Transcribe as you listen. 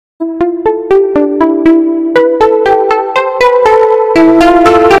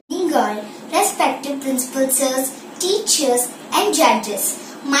principal sirs, teachers and judges.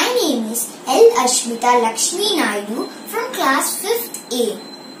 My name is Ashmita Lakshmi Naidu from class 5th A.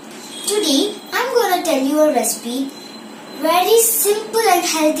 Today I am going to tell you a recipe, very simple and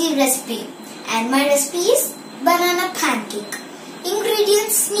healthy recipe, and my recipe is banana pancake.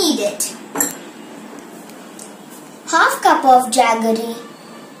 Ingredients needed: half cup of jaggery,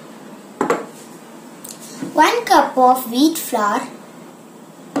 1 cup of wheat flour,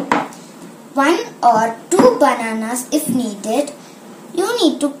 1 or 2 bananas if needed. You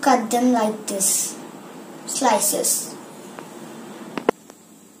need to cut them like this, slices.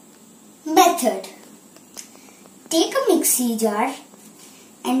 Method: take a mixie jar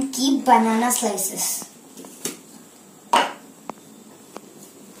and keep banana slices.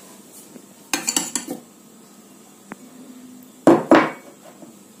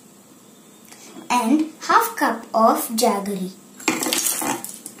 And half cup of jaggery.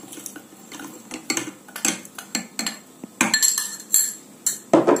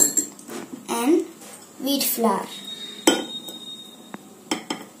 And wheat flour.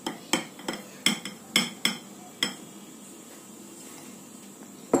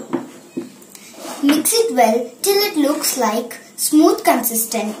 Mix it well till it looks like smooth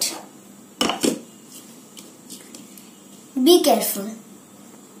consistent. Be careful.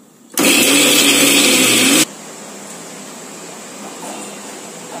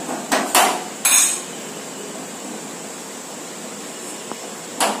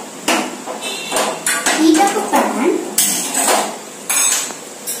 Heat up a pan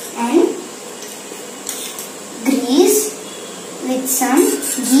and grease with some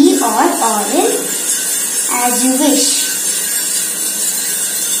ghee or oil as you wish.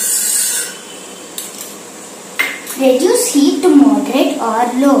 Reduce heat to moderate or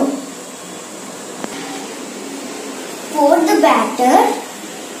low. Pour the batter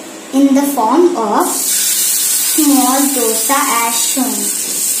in the form of small dosa as shown.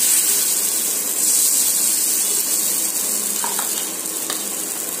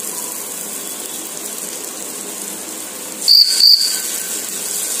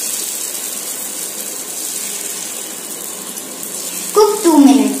 Cook 2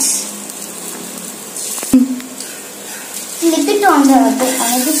 minutes. Flip it on the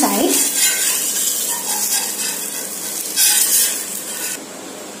other side.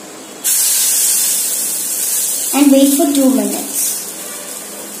 And wait for 2 minutes.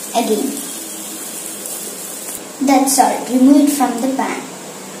 Again. That's all. Remove it from the pan.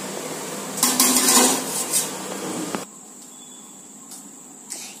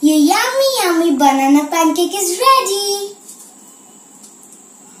 Your yummy banana pancake is ready.